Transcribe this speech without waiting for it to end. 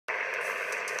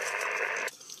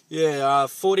Yeah,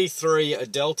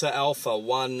 43 Delta Alpha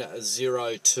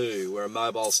 102. We're a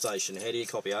mobile station. How do you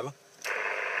copy, over? 43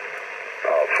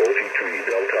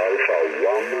 Delta Alpha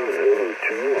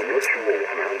 102. I'm not sure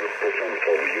 100%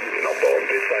 for the unit number on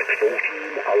this side.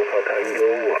 14 Alpha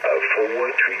Tango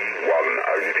 431.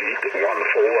 I repeat, 14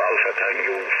 Alpha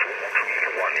Tango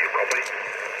 431. You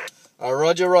copy?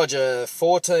 Roger, roger.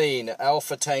 14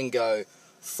 Alpha Tango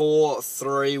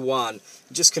 431.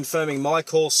 Just confirming my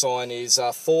call sign is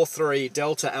 43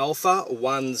 Delta Alpha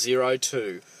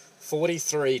 102.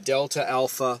 43 Delta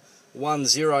Alpha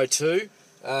 102.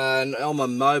 And I'm a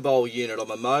mobile unit.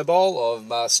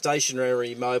 I'm a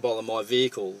stationary mobile in my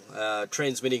vehicle,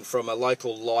 transmitting from a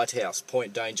local lighthouse,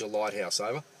 Point Danger Lighthouse,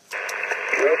 over.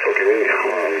 That's okay.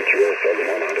 QSO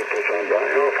I 100%.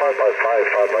 5x5,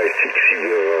 5x6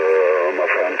 here, my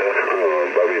friend.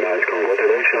 Very nice.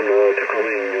 Congratulations to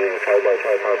coming 5x5,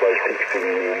 5x6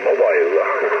 in mobile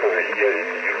here in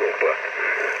Europe.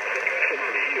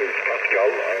 Here is Pascal.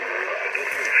 I don't know if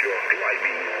you're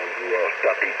driving or you are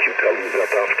static. You tell me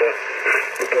that after.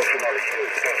 The personal here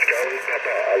is Pascal,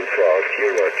 Papa Alpha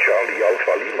Sierra Charlie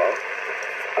Alpha Lima.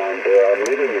 And I'm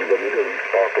living in the middle east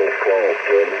part of France.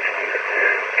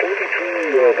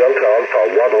 42 Delta Alpha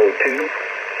 102, 40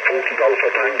 Alpha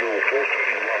Tango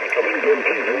 431. Come in again,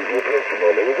 please. Who's your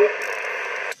personal, over?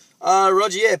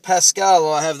 Roger, yeah,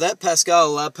 Pascal, I have that.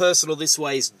 Pascal, personal this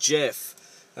way is Jeff,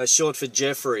 short for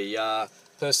Jeffrey.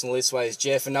 Personal this way is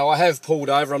Jeff. And now I have pulled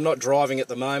over. I'm not driving at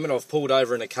the moment. I've pulled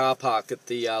over in a car park at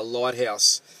the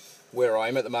lighthouse where I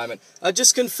am at the moment.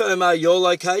 Just confirm your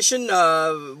location.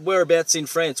 Whereabouts in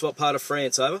France? What part of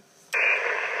France, over?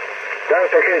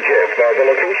 That's okay, Jeff. The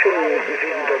location is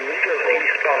in the middle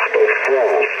east part of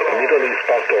France. Middle east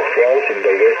part of France in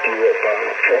the West Europe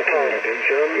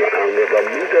orientation, and the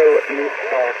middle east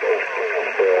part of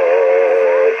France.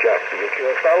 Jeff, the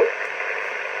QSO?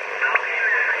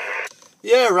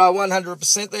 Yeah,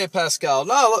 100% there, Pascal.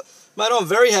 No, look, mate, I'm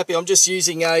very happy. I'm just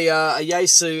using a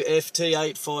Yaesu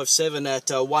FT857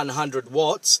 at 100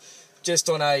 watts.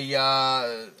 Just on a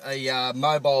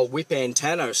mobile whip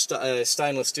antenna,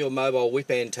 stainless steel mobile whip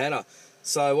antenna.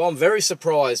 So I'm very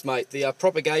surprised, mate. The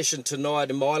propagation tonight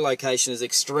in my location is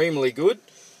extremely good.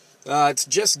 It's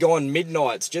just gone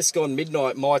midnight. It's just gone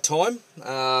midnight my time.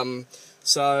 Yeah,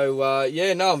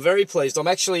 no, I'm very pleased. I'm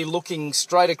actually looking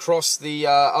straight across the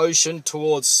ocean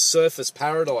towards Surface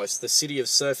Paradise, the city of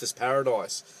Surface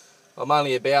Paradise. I'm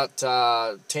only about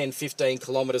 10-15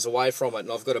 kilometres away from it,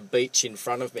 and I've got a beach in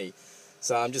front of me.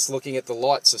 So I'm just looking at the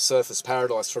lights of Surface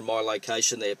Paradise from my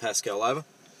location there, Pascal, over. Okay,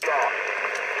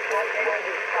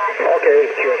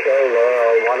 QSO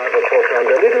 100%.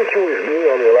 A little too is me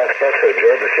on your last passage.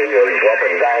 The signal is up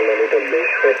and down a little bit,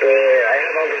 but I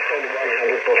have understood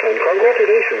 100%.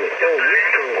 Congratulations. So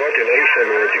really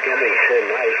congratulations to coming so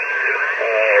nice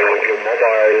with your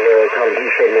mobile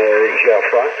condition, Jeff.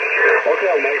 Okay,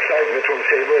 on my side, the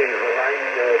transceiver is line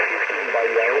 15 by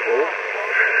Yahoo.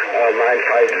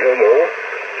 950,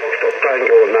 Foxtrot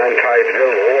Tango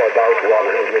 950, about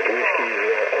 100 whiskies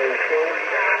also.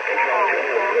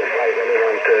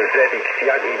 ZX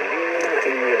Yagi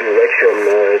in your direction,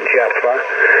 Jeff.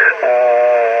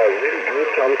 Really good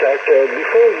contact.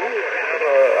 Before you have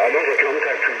another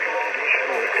contact with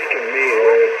taken me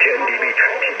 10 dB,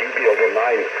 20 dB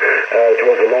overnight. It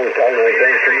was a long time. I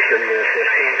don't listen to the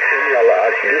signal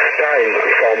at this time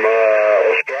from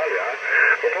Australia.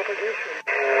 The propagation is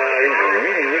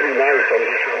really nice on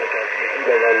this one at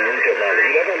 11 meter band.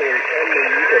 11 and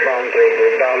 10 meter band, the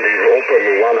band is open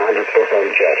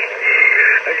 100%, Jeff.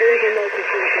 Again, the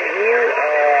microphone to you.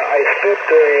 I spot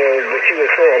the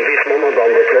QSO on this moment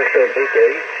on the cluster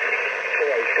decay. So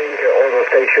I think all the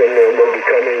stations will be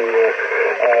coming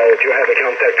to have a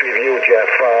contact with you,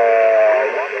 Jeff.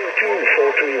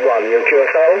 102-431, your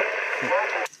QSO?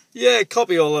 Yeah,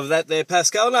 copy all of that there,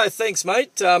 Pascal. No, thanks,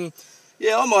 mate.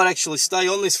 Yeah, I might actually stay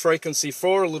on this frequency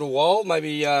for a little while.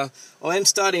 Maybe I am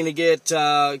starting to get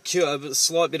a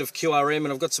slight bit of QRM,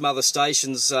 and I've got some other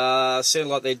stations sound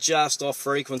like they're just off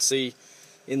frequency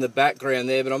in the background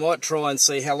there, but I might try and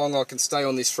see how long I can stay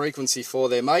on this frequency for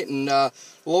there, mate. And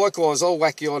likewise, I'll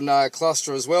whack you on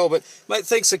cluster as well. But mate,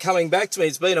 thanks for coming back to me.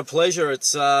 It's been a pleasure.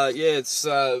 It's it's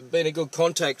been a good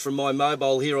contact from my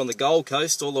mobile here on the Gold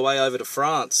Coast all the way over to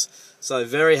France. So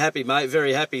very happy, mate.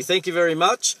 Very happy. Thank you very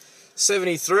much.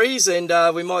 73s, and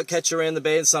we might catch you around the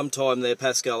band sometime there,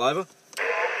 Pascal, over.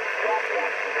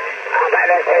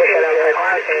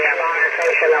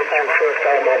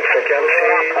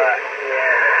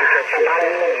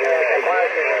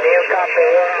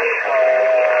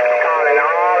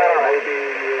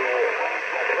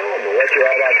 that you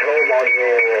are at home on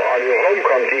your home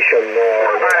condition.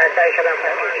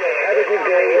 Have a good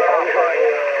day. Enjoy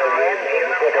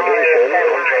the propagation.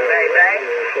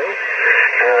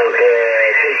 And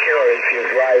take care if you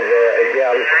drive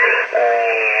again.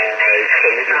 It's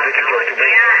a little difficult to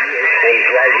make and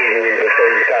driving in the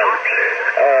same time.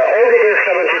 All the best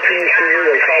 73 to you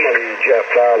and family, Jeff,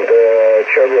 and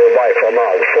Cheryl bye for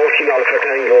now. 14 Alpha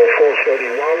Tango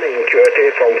 431 in QSO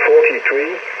from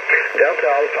 43. Delta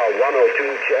Alpha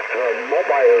 102, Jeff,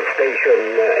 mobile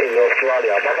station in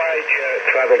Australia. Bye-bye,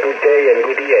 Jeff. Have a good day and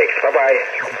good EX. Bye-bye.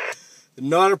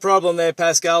 Not a problem there,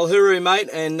 Pascal. Hooroo, mate.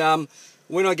 And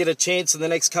when I get a chance in the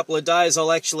next couple of days, I'm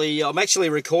actually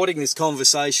recording this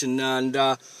conversation, and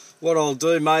what I'll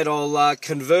do, mate, I'll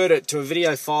convert it to a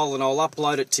video file and I'll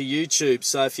upload it to YouTube.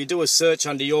 So if you do a search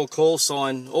under your call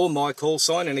sign or my call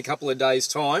sign in a couple of days'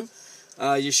 time,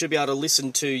 you should be able to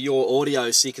listen to your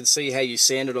audio so you can see how you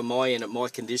sounded on my end at my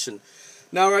condition.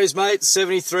 No worries, mate.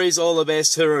 73's all the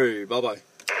best. Hooroo. Bye-bye.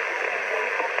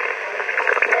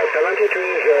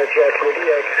 73's Jeff, good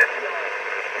EX.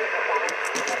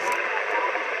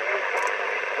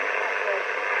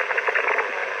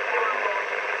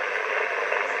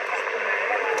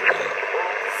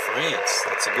 France,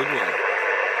 that's a good one.